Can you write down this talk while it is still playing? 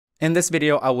In this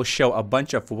video, I will show a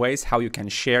bunch of ways how you can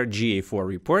share GA4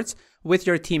 reports with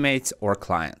your teammates or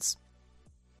clients.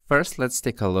 First, let's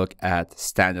take a look at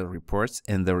standard reports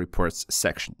in the reports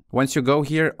section. Once you go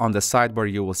here on the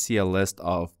sidebar, you will see a list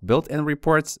of built-in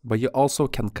reports, but you also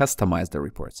can customize the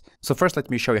reports. So first, let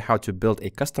me show you how to build a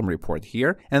custom report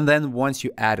here. And then once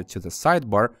you add it to the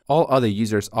sidebar, all other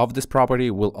users of this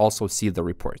property will also see the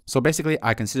report. So basically,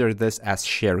 I consider this as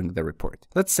sharing the report.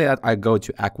 Let's say that I go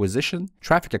to acquisition,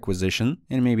 traffic acquisition,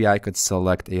 and maybe I could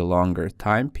select a longer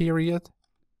time period.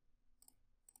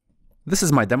 This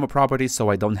is my demo property, so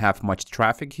I don't have much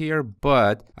traffic here,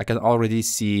 but I can already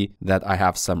see that I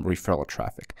have some referral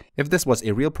traffic. If this was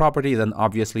a real property, then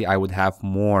obviously I would have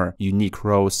more unique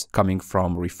rows coming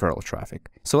from referral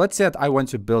traffic. So let's say that I want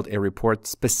to build a report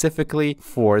specifically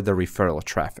for the referral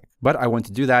traffic, but I want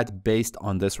to do that based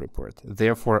on this report.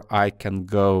 Therefore, I can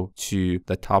go to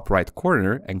the top right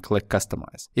corner and click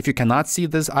Customize. If you cannot see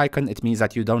this icon, it means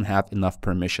that you don't have enough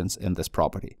permissions in this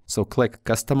property. So click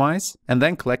Customize and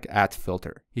then click Add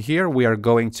Filter. Here we are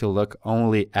going to look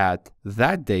only at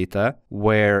that data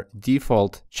where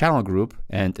default channel group,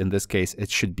 and in this case it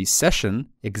should be session,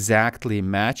 exactly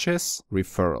matches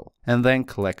referral. And then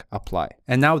click Apply.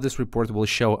 And now this report will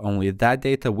show only that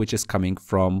data which is coming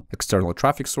from external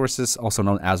traffic sources, also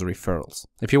known as referrals.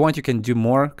 If you want, you can do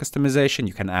more customization.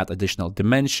 You can add additional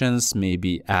dimensions,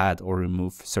 maybe add or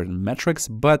remove certain metrics,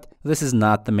 but this is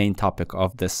not the main topic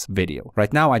of this video.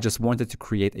 Right now, I just wanted to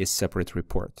create a separate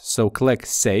report. So click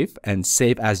Save and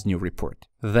Save as New Report.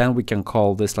 Then we can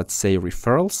call this, let's say,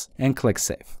 Referrals, and click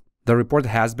Save. The report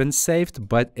has been saved,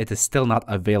 but it is still not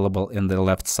available in the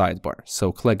left sidebar.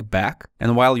 So click Back,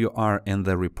 and while you are in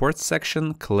the Reports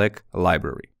section, click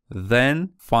Library.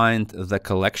 Then find the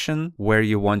collection where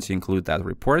you want to include that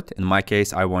report. In my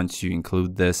case, I want to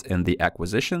include this in the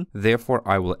acquisition. Therefore,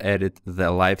 I will edit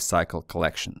the lifecycle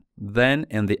collection. Then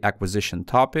in the acquisition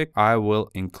topic, I will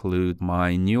include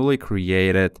my newly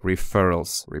created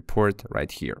referrals report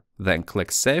right here. Then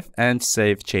click Save and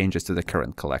save changes to the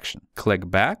current collection. Click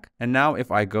Back. And now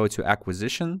if I go to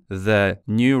acquisition, the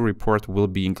new report will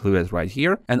be included right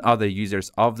here, and other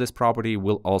users of this property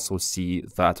will also see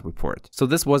that report. So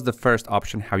this was the first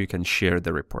option, how you can share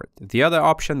the report. The other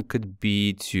option could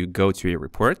be to go to a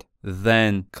report,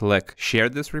 then click Share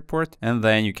this report, and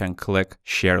then you can click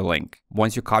Share Link.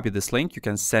 Once you copy this link, you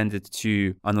can send it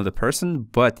to another person,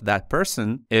 but that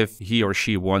person, if he or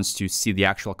she wants to see the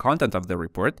actual content of the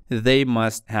report, they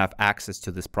must have access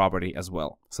to this property as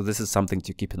well. So this is something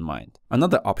to keep in mind.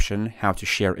 Another option how to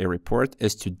share a report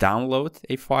is to download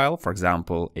a file, for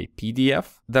example, a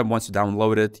PDF. Then once you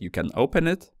download it, you can open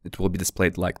it. It will be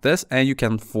displayed like this, and you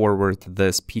can forward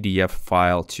this PDF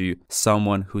file to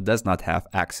someone who does not have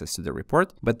access to the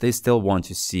report, but they still want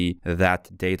to see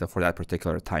that data for that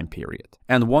particular time period.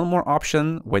 And one more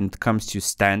option when it comes to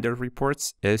standard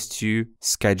reports is to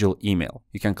schedule email.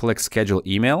 You can click Schedule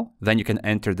Email, then you can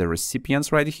enter the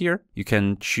recipients right here. You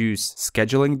can choose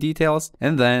scheduling details,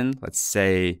 and then let's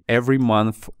say every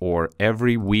month or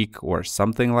every week or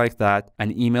something like that,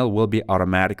 an email will be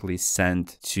automatically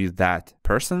sent to that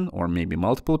person or maybe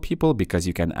multiple people, because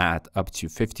you can add up to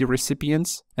 50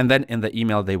 recipients. And then in the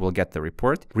email, they will get the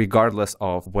report regardless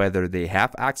of whether they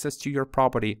have access to your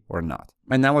property or not.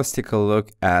 And now let's take a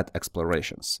look at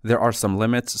explorations. There are some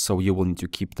limits, so you will need to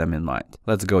keep them in mind.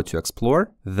 Let's go to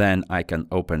Explore. Then I can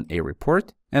open a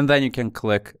report, and then you can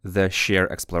click the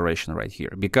Share Exploration right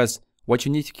here, because what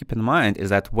you need to keep in mind is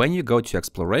that when you go to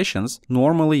explorations,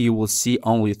 normally you will see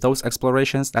only those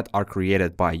explorations that are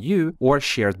created by you or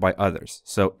shared by others.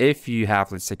 So if you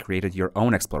have, let's say, created your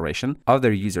own exploration,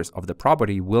 other users of the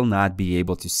property will not be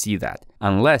able to see that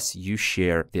unless you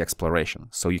share the exploration.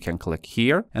 So you can click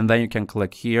here, and then you can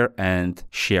click here and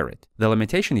share it. The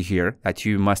limitation here that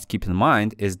you must keep in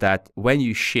mind is that when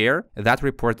you share, that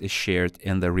report is shared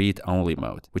in the read-only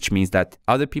mode, which means that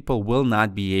other people will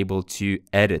not be able to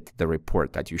edit the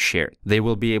report that you shared. They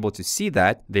will be able to see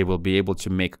that, they will be able to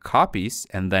make copies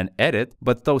and then edit,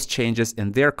 but those changes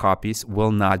in their copies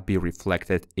will not be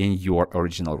reflected in your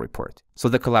original report. So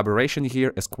the collaboration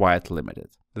here is quite limited.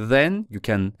 Then you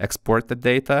can export the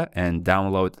data and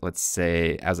download, let's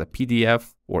say, as a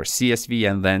PDF or CSV,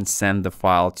 and then send the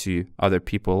file to other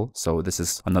people. So this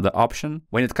is another option.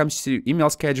 When it comes to email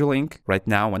scheduling, right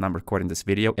now when I'm recording this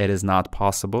video, it is not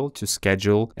possible to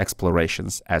schedule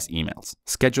explorations as emails.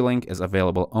 Scheduling is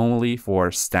available only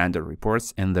for standard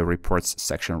reports in the reports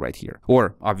section right here,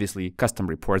 or obviously custom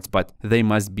reports, but they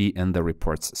must be in the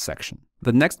reports section.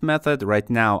 The next method right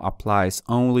now applies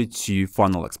only to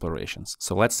funnel explorations.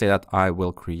 So let's say that I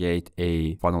will create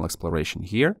a funnel exploration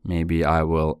here. Maybe I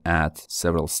will add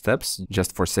several steps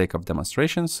just for sake of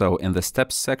demonstration. So in the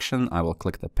steps section, I will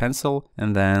click the pencil,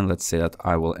 and then let's say that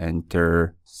I will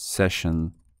enter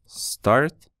session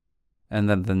start. And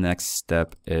then the next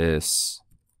step is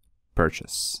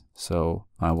purchase. So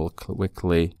I will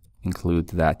quickly include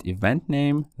that event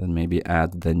name, then maybe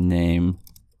add the name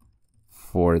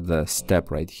for the step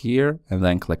right here, and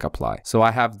then click apply. So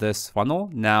I have this funnel.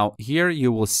 Now here you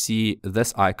will see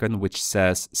this icon which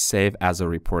says save as a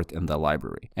report in the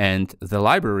library. And the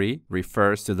library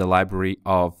refers to the library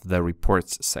of the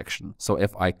reports section. So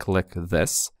if I click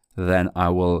this, then I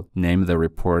will name the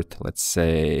report, let's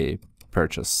say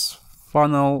purchase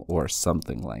funnel or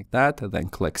something like that, and then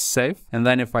click save. And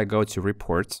then if I go to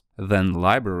reports, then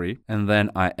library, and then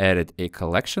I edit a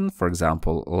collection, for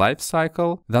example, life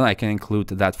cycle, then I can include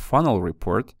that funnel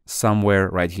report somewhere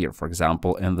right here, for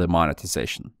example, in the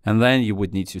monetization. And then you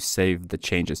would need to save the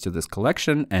changes to this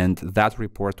collection, and that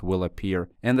report will appear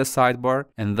in the sidebar,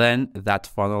 and then that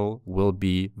funnel will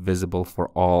be visible for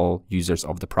all users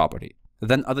of the property.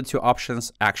 Then other two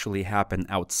options actually happen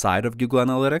outside of Google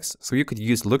Analytics. So you could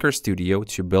use Looker Studio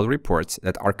to build reports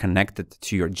that are connected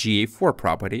to your GA4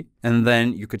 property, and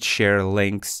then you could share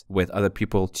links with other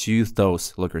people to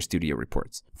those Looker Studio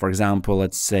reports. For example,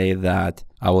 let's say that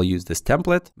I will use this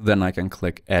template, then I can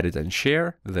click edit and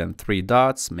share, then 3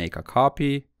 dots, make a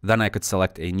copy. Then I could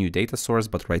select a new data source,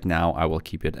 but right now I will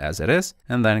keep it as it is,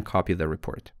 and then copy the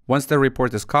report. Once the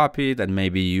report is copied and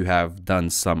maybe you have done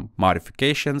some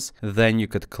modifications, then you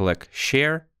could click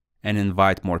share and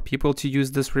invite more people to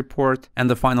use this report. And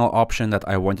the final option that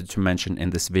I wanted to mention in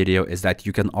this video is that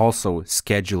you can also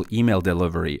schedule email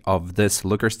delivery of this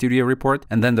Looker Studio report,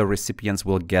 and then the recipients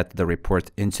will get the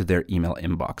report into their email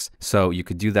inbox. So you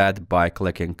could do that by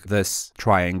clicking this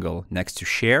triangle next to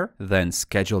share, then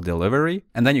schedule delivery,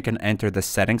 and then you can enter the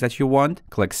settings that you want,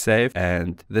 click save,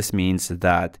 and this means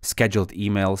that scheduled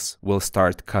emails will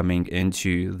start coming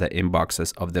into the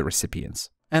inboxes of the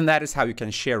recipients. And that is how you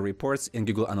can share reports in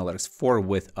Google Analytics 4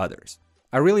 with others.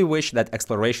 I really wish that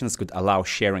explorations could allow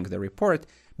sharing the report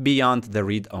beyond the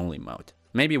read-only mode.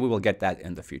 Maybe we will get that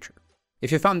in the future.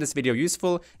 If you found this video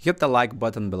useful, hit the like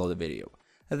button below the video.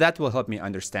 That will help me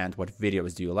understand what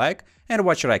videos do you like and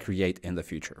what should I create in the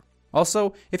future.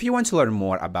 Also, if you want to learn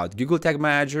more about Google Tag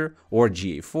Manager or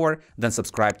GA4, then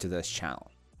subscribe to this channel.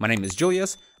 My name is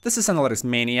Julius, this is Analytics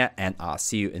Mania, and I'll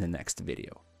see you in the next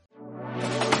video.